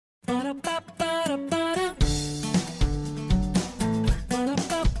Hi,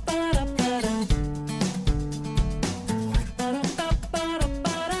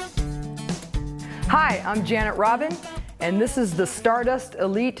 I'm Janet Robin, and this is the Stardust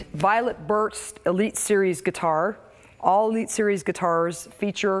Elite Violet Burst Elite Series guitar. All Elite Series guitars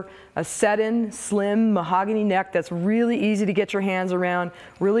feature a set-in, slim, mahogany neck that's really easy to get your hands around,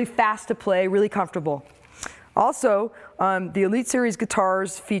 really fast to play, really comfortable. Also, the Elite Series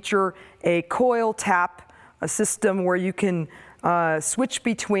guitars feature a coil tap, a system where you can switch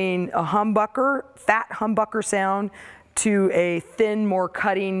between a humbucker, fat humbucker sound, to a thin, more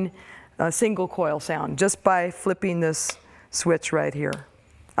cutting single coil sound just by flipping this switch right here.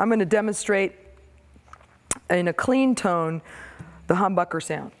 I'm going to demonstrate in a clean tone the humbucker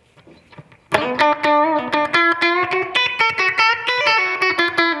sound.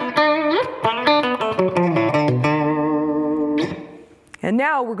 And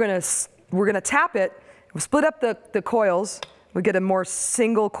now we're going to tap it. We'll split up the coils. We get a more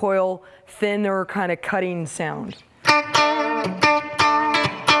single coil, thinner kind of cutting sound.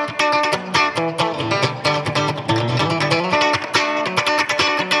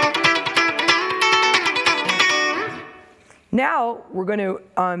 Now we're going to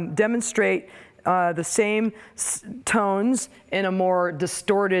demonstrate the same tones in a more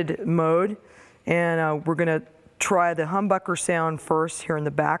distorted mode, and we're going to try the humbucker sound first here in the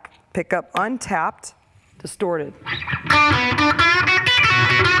back. Pick up untapped, distorted.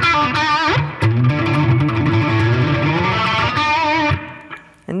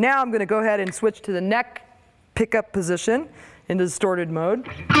 And now I'm going to go ahead and switch to the neck pickup position in the distorted mode.